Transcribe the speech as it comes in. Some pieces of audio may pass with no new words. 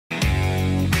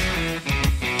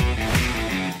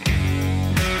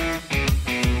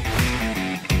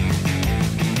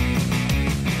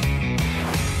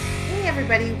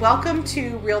everybody. Welcome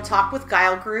to Real Talk with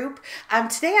Guile Group.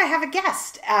 Today I have a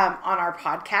guest on our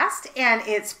podcast, and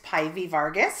it's Päivi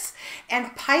Vargas. And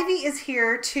Päivi is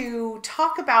here to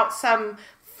talk about some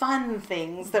fun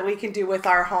things that we can do with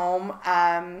our home.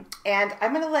 And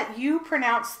I'm going to let you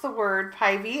pronounce the word,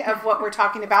 Päivi, of what we're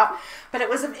talking about. But it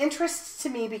was of interest to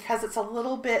me because it's a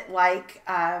little bit like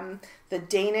the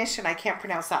Danish, and I can't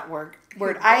pronounce that word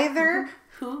either.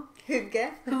 Hygge.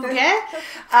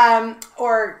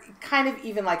 Or kind of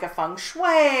even like a feng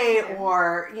shui,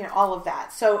 or all of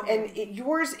that. So, and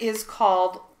yours is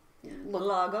called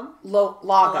Lagom.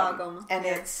 Lagom,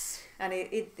 and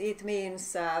it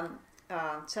means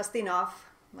just enough,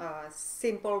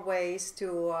 simple ways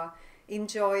to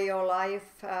enjoy your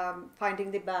life, finding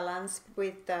the balance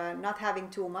with not having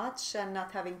too much and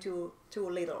not having too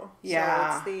little.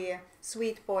 Yeah. So it's the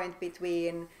sweet point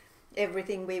between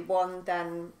everything we want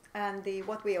and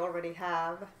what we already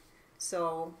have.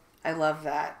 So I love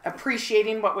that.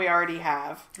 Appreciating what we already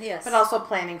have. Yes. But also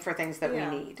planning for things that we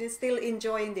need. Still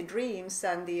enjoying the dreams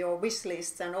and your wish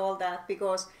lists and all that,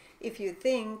 because if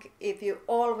you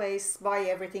always buy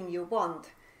everything you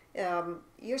want,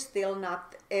 you're still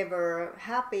not ever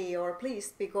happy or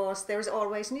pleased, because there's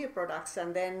always new products,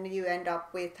 and then you end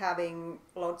up with having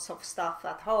lots of stuff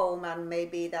at home, and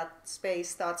maybe that space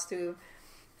starts to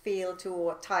feel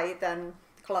too tight and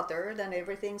cluttered and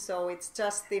everything. So it's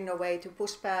just in a way to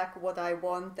push back what I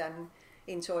want and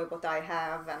enjoy what I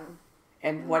have,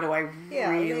 and what do I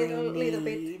really need? Little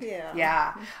bit, yeah.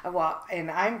 Yeah. Well,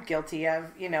 and I'm guilty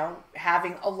of,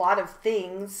 having a lot of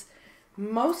things.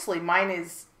 Mostly mine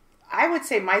is, I would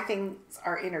say my things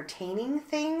are entertaining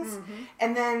things. Mm-hmm.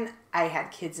 And then I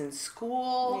had kids in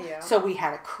school. Yeah. So we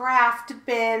had a craft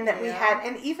bin that we had.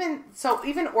 And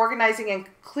even organizing and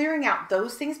clearing out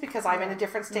those things, because I'm in a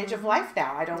different stage of life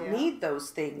now. I don't need those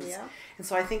things. Yeah. And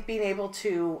so I think being able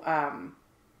to,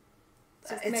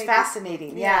 it's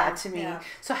fascinating. To me. Yeah.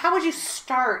 So how would you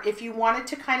start if you wanted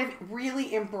to kind of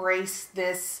really embrace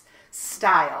this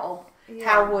style?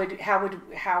 Yeah.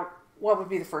 What would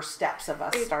be the first steps of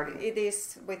us starting? It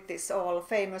is with this all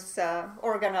famous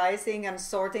organizing and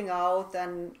sorting out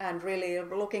and really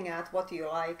looking at what you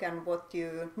like and what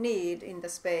you need in the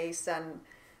space,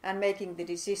 and making the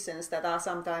decisions that are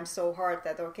sometimes so hard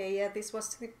that, this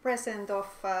was the present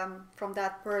from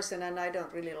that person and I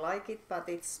don't really like it, but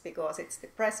it's because it's the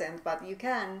present. But you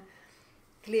can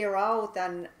clear out,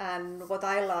 and what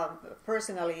I love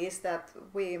personally is that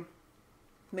we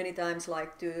many times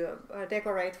like to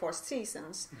decorate for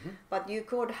seasons, but you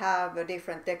could have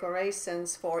different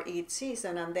decorations for each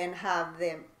season and then have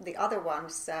the other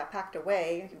ones packed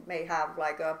away. You may have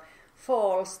like a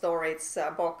fall storage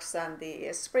box and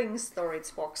the spring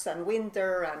storage box and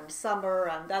winter and summer,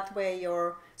 and that way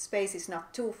your space is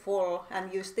not too full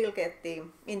and you still get the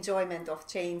enjoyment of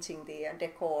changing the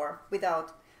decor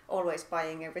without always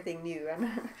buying everything new.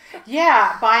 And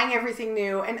buying everything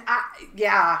new. And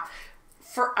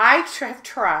I have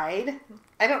tried,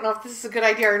 I don't know if this is a good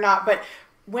idea or not, but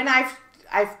when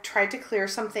I've tried to clear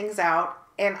some things out,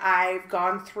 and I've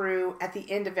gone through at the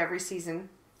end of every season,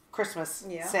 Christmas,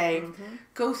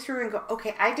 go through and go,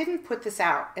 okay, I didn't put this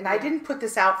out, and I didn't put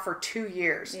this out for 2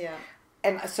 years. Yeah.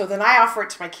 And so then I offer it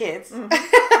to my kids.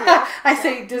 I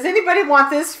say, does anybody want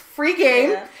this free game?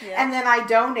 Yeah. And then I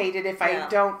donate it if I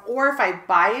don't, or if I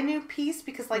buy a new piece,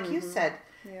 because like you said,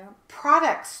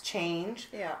 products change.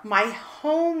 Yeah. My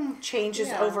home changes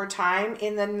over time.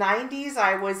 In the 90s,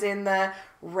 I was in the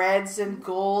reds and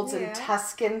golds and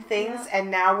Tuscan things, and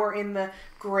now we're in the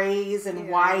grays and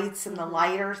whites and the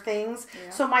lighter things. Yeah.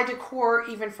 So my decor,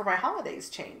 even for my holidays,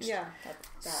 changed. Yeah.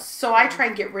 So I try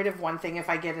and get rid of one thing if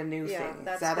I get a new thing.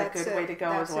 Is that a good way to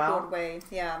go as well? That's a good way,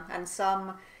 and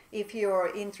if you're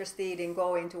interested in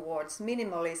going towards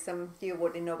minimalism, you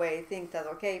would in a way think that,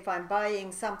 if I'm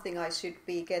buying something, I should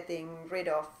be getting rid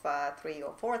of 3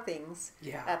 or 4 things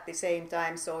at the same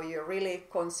time. So you're really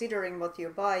considering what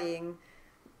you're buying,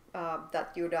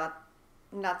 that you're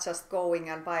not just going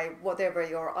and buy whatever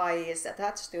your eye is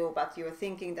attached to, but you're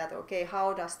thinking that,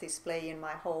 how does this play in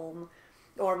my home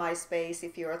or my space,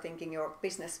 if you're thinking your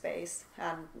business space,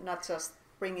 and not just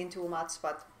bringing too much,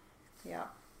 but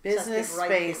business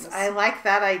space. I like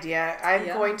that idea. I'm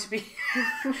going to be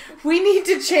we need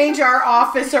to change our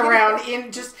office around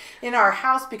in our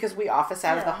house, because we office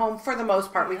out of the home for the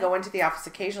most part. We go into the office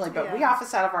occasionally, but we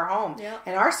office out of our home.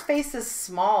 And our space is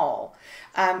small.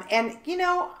 And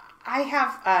I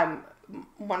have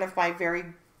one of my very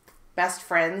best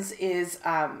friends is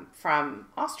from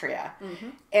Austria,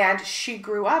 and she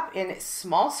grew up in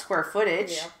small square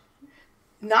footage.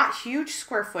 not huge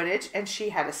square footage, and she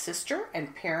had a sister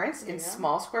and parents in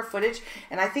small square footage.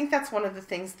 And I think that's one of the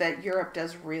things that Europe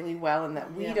does really well and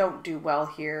that we don't do well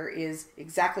here is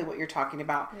exactly what you're talking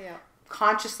about. Yeah.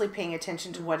 Consciously paying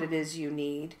attention to what it is you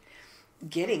need,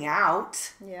 getting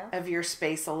out of your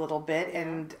space a little bit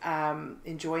and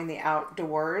enjoying the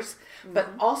outdoors, but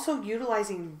also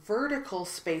utilizing vertical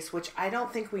space, which I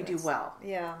don't think we do well.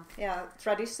 Yeah.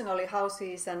 Traditionally,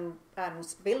 houses and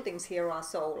buildings here are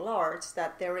so large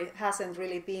that there hasn't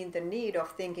really been the need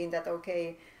of thinking that,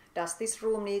 okay, does this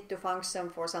room need to function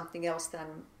for something else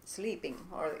than sleeping?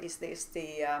 Or is this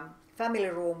the family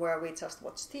room where we just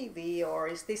watch TV? Or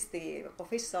is this the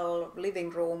official living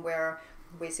room where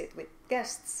we sit with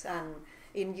guests? And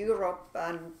in Europe,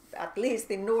 and at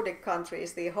least in Nordic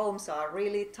countries, the homes are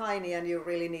really tiny, and you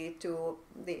really need to,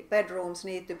 the bedrooms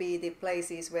need to be the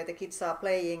places where the kids are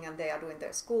playing and they are doing their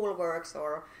schoolworks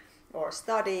or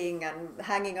studying and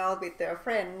hanging out with their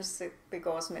friends,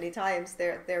 because many times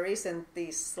there isn't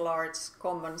these large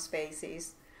common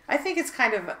spaces. I think it's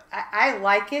kind of, I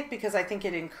like it because I think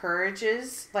it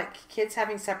encourages like kids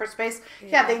having separate space.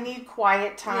 Yeah, they need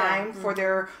quiet time for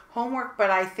their homework, but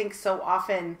I think so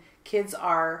often kids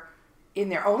are in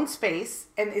their own space,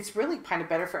 and it's really kind of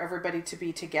better for everybody to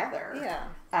be together.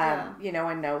 You know,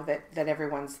 and know that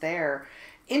everyone's there.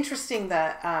 Interesting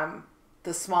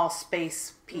the small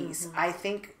space piece. I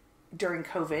think during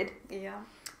COVID,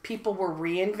 people were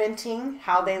reinventing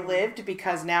how they lived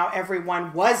because now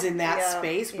everyone was in that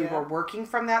space. We were working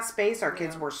from that space. Our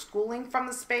kids were schooling from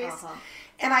the space.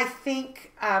 And I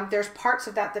think there's parts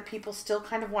of that people still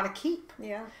kind of want to keep.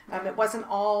 It wasn't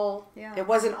all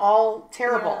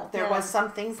terrible. There was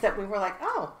some things that we were like,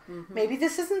 oh, maybe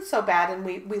this isn't so bad, and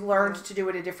we learned to do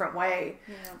it a different way.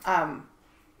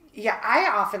 I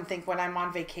often think when I'm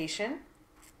on vacation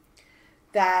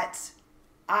that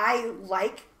I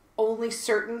like only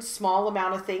certain small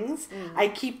amount of things. I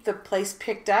keep the place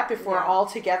picked up if we're all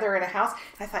together in a house.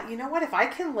 I thought, you know what, if I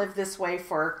can live this way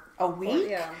for a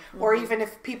week, or even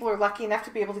if people are lucky enough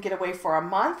to be able to get away for a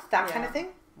month, that kind of thing,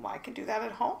 well, I can do that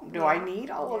at home. Do I need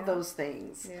all of those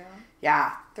things?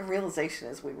 The realization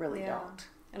is we really don't.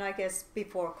 And I guess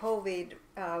before COVID,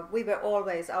 we were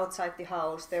always outside the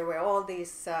house. There were all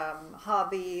these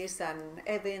hobbies and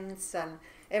events and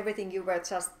everything. You were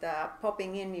just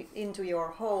popping into your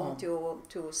home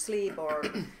to sleep or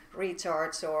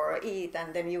recharge or eat,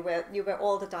 and then you were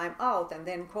all the time out. And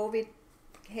then COVID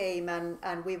came,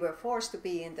 and we were forced to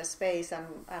be in the space. And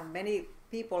many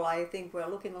people, I think, were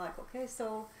looking like, okay,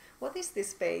 so what is this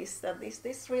space? Is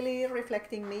this really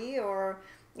reflecting me, or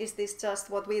is this just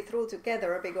what we threw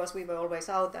together because we were always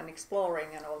out and exploring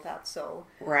and all that? So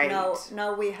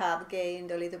now we have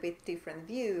gained a little bit different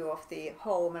view of the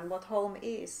home and what home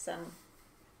is, and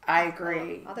I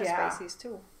agree. Other spaces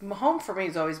too. Home for me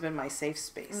has always been my safe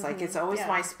space. Like it's always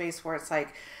my space where it's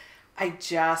like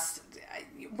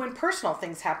when personal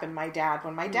things happen.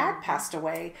 When my dad passed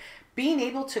away, being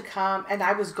able to come, and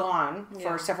I was gone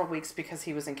for several weeks because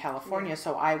he was in California,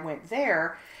 so I went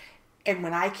there. And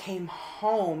when I came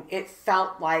home, it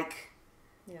felt like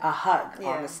a hug,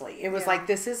 honestly. It was like,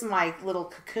 this is my little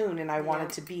cocoon, and I wanted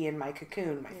to be in my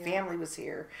cocoon. My family was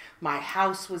here. My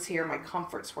house was here. My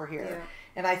comforts were here.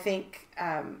 And I think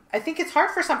it's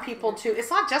hard for some people to, it's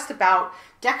not just about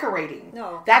decorating.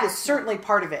 No. That is certainly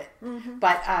part of it.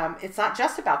 But it's not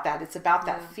just about that. It's about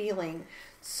that feeling.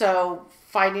 So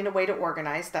finding a way to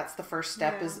organize, that's the first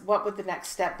step. Is what would the next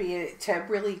step be to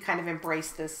really kind of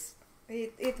embrace this?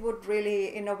 It would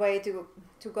really, in a way, to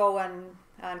go and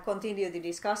continue the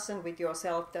discussion with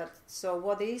yourself that, so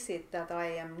what is it that I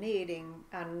am needing,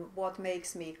 and what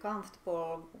makes me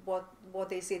comfortable,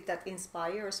 what is it that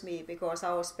inspires me, because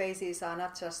our spaces are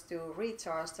not just to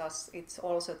recharge us, it's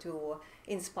also to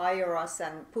inspire us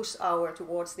and push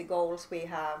towards the goals we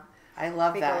have. I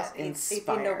love that,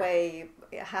 inspire. It in a way,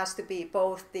 it has to be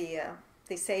both the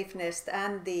safe nest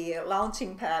and the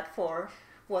launching pad for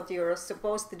what you're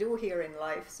supposed to do here in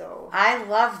life. So I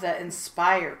love the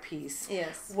inspire piece.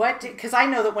 Yes. Because I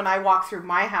know that when I walk through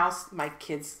my house, my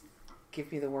kids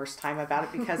give me the worst time about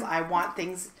it because I want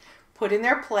things put in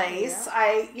their place.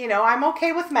 I'm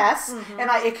okay with mess,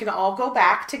 and it can all go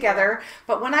back together.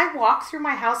 But when I walk through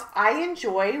my house, I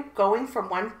enjoy going from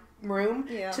one room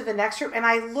to the next room, and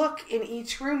I look in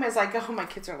each room as I go. My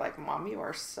kids are like, Mom, you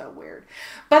are so weird,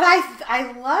 but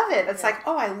I love it. It's like,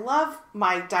 oh, I love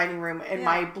my dining room and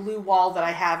my blue wall that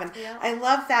I have, and I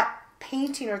love that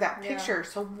painting or that picture.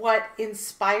 So what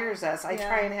inspires us? I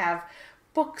try and have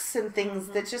books and things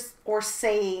that just, or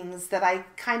sayings that I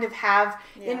kind of have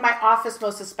in my office.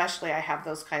 Most especially, I have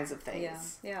those kinds of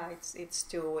things. It's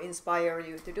to inspire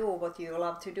you to do what you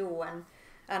love to do.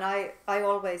 And I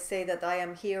always say that I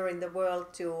am here in the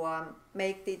world to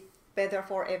make it better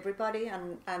for everybody,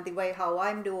 and the way how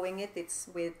I'm doing it, it's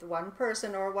with one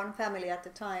person or one family at a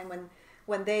time,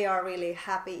 when they are really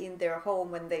happy in their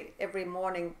home, when they every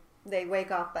morning they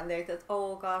wake up and they think,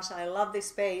 oh gosh, I love this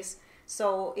space.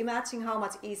 So imagine how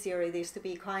much easier it is to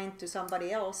be kind to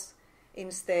somebody else,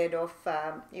 instead of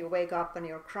you wake up and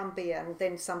you're grumpy and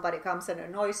then somebody comes and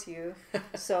annoys you.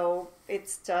 So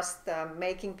it's just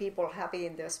making people happy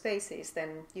in their spaces,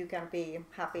 then you can be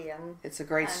happy, and it's a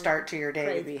great start to your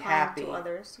day to be happy to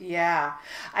others. Yeah,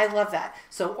 I love that.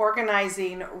 So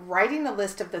organizing, writing a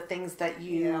list of the things that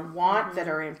you want, that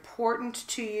are important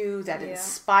to you, that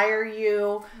inspire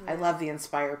you. I love the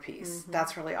inspire piece.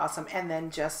 That's really awesome. And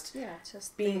then just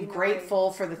being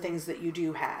grateful for the things that you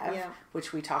do have,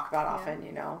 which we talk about often,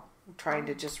 you know, trying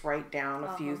to just write down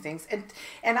a few things.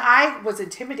 And I was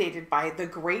intimidated by the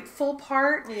grateful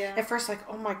part at first, like,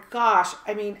 oh my gosh,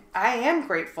 I mean, I am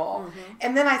grateful.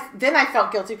 And then I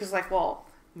felt guilty because, like, well,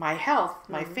 my health,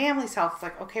 my family's health, it's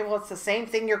like, okay, well, it's the same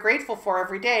thing you're grateful for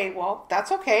every day. Well,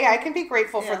 that's okay. I can be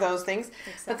grateful for those things.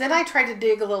 Exactly. But then I tried to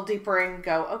dig a little deeper and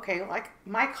go, okay, like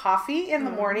my coffee in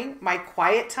the morning, my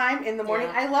quiet time in the morning,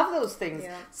 I love those things.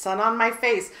 Sun on my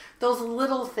face, those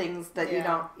little things that you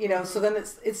don't, you know, so then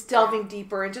it's delving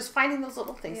deeper and just finding those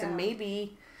little things and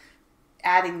maybe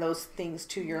adding those things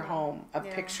to your home, a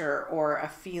picture or a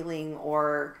feeling,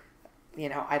 or, you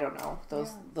know, I don't know,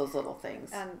 those little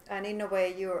things. And in a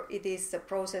way, it is a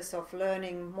process of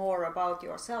learning more about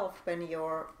yourself when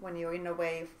you're in a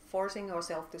way forcing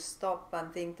yourself to stop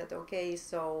and think that, okay,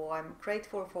 so I'm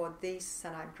grateful for this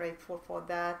and I'm grateful for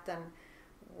that, and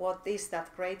what is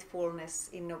that gratefulness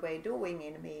in a way doing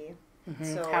in me?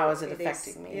 So how is it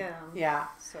affecting me? Yeah.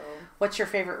 So what's your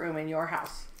favorite room in your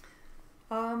house?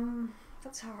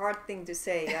 That's a hard thing to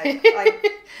say.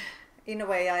 I in a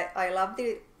way, I love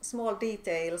the small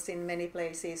details in many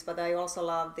places, but I also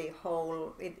love the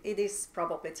whole. It is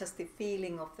probably just the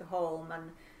feeling of the home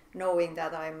and knowing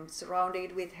that I'm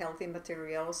surrounded with healthy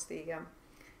materials, the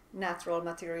natural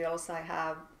materials. I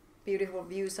have beautiful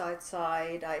views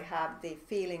outside. I have the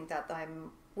feeling that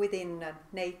I'm within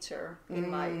nature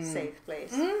in my safe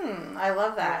place. I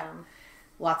love that.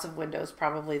 Lots of windows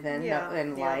probably then,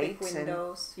 and light. Big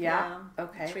windows.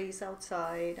 Okay. Trees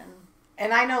outside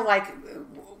And I know, like,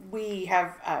 we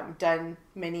have done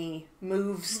many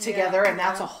moves together, and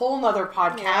that's a whole nother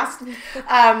podcast.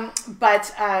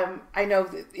 But I know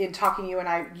that in talking you and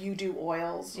I, you do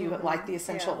oils. You like the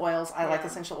essential oils. I like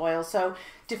essential oils. So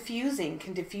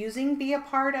can diffusing be a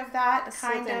part of that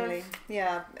kind of?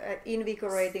 Yeah,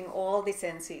 invigorating all the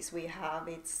senses we have.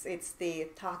 It's the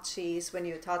touches, when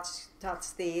you touch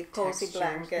the cozy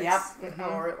blankets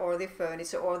or the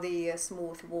furniture or the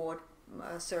smooth wood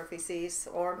surfaces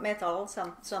or metal.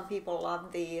 Some people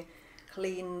love the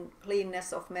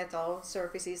cleanness of metal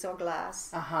surfaces or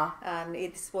glass, and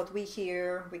it's what we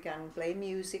hear. We can play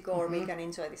music, or we can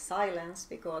enjoy the silence,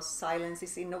 because silence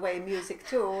is in a way music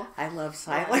too. I love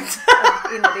silence.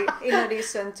 In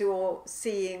addition to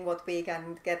seeing what we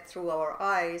can get through our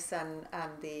eyes and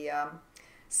the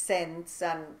scents,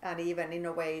 and even in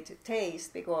a way to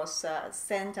taste, because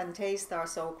scent and taste are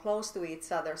so close to each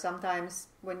other. Sometimes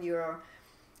when you're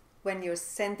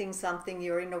scenting something,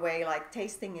 you're in a way like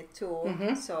tasting it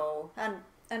too. So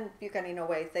and you can in a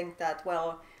way think that,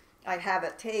 well, I have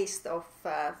a taste of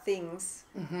things,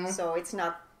 so it's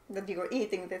not that you're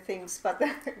eating the things, but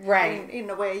in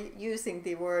a way using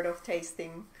the word of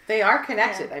tasting. They are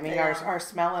connected. I mean, our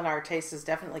smell and our taste is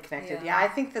definitely connected. Yeah, I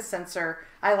think the sensor,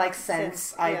 I like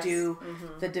scents. I do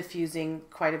the diffusing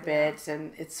quite a bit,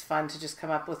 and it's fun to just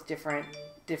come up with different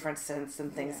scents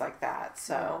and things like that.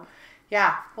 So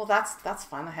well, that's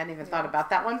fun. I hadn't even thought about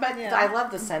that one, but I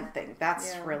love the scent thing.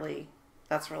 That's really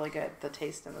good, the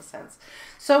taste and the scents.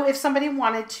 So if somebody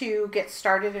wanted to get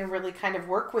started and really kind of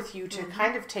work with you to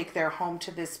kind of take their home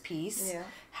to this piece,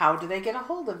 how do they get a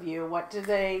hold of you?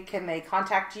 Can they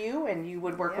contact you and you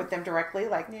would work with them directly,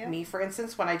 like me, for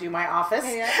instance, when I do my office?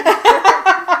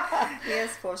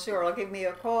 Yes, for sure. Or give me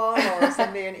a call or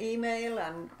send me an email,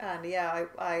 and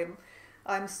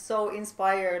I'm so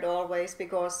inspired always,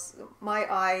 because my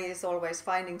eye is always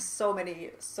finding so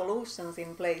many solutions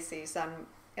in places,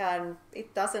 and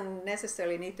it doesn't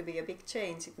necessarily need to be a big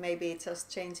change. It may be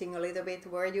just changing a little bit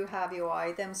where you have your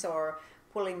items, or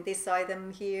pulling this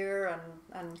item here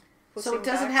and so it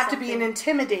doesn't have to be an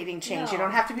intimidating change. No, you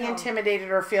don't have to be intimidated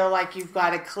or feel like you've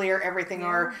got to clear everything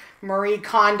or Marie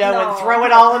Kondo and throw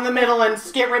it all in the middle and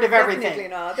get rid of everything. Definitely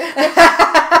not.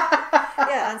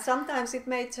 And sometimes it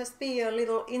may just be a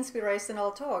little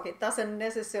inspirational talk. It doesn't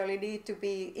necessarily need to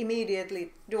be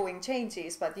immediately doing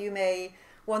changes, but you may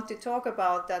want to talk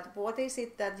about that. What is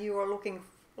it that you are looking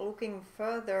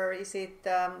further? Is it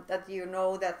that you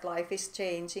know that life is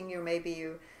changing?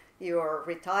 You're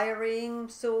retiring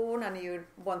soon and you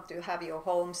want to have your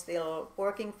home still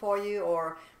working for you,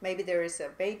 or maybe there is a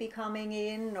baby coming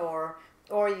in, or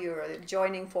you're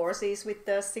joining forces with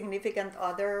a significant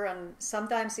other. And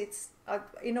sometimes it's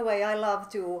in a way I love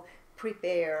to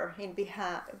prepare in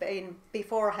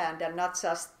beforehand and not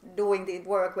just doing the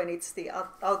work when it's the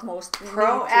utmost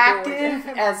proactive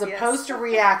as opposed to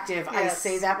reactive. Yes. I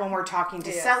say that when we're talking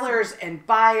to sellers and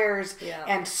buyers,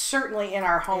 and certainly in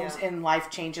our homes in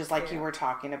life changes like you were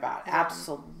talking about.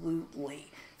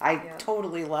 Absolutely. I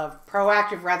totally love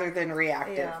proactive rather than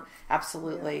reactive.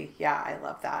 Absolutely. Yeah, I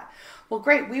love that. Well,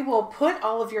 great. We will put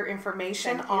all of your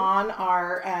information on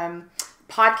our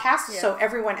podcast. So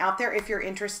everyone out there, if you're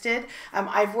interested,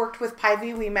 I've worked with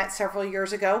Päivi. We met several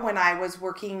years ago when I was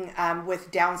working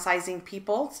with downsizing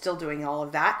people, still doing all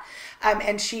of that.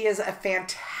 And she is a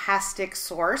fantastic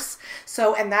source.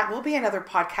 So, and that will be another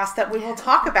podcast that we will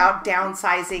talk about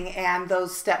downsizing and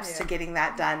those steps to getting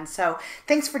that done. So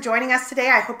thanks for joining us today.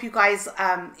 I hope you guys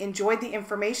enjoyed the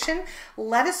information.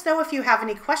 Let us know if you have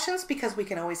any questions, because we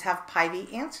can always have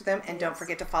Päivi answer them. And don't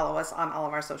forget to follow us on all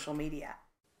of our social media.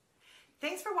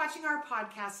 Thanks for watching our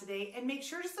podcast today, and make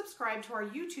sure to subscribe to our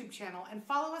YouTube channel and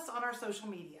follow us on our social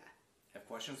media. Have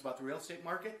questions about the real estate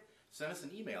market? Send us an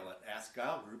email at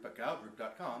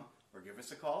askgilegroup@gilegroup.com, or give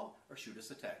us a call or shoot us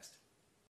a text.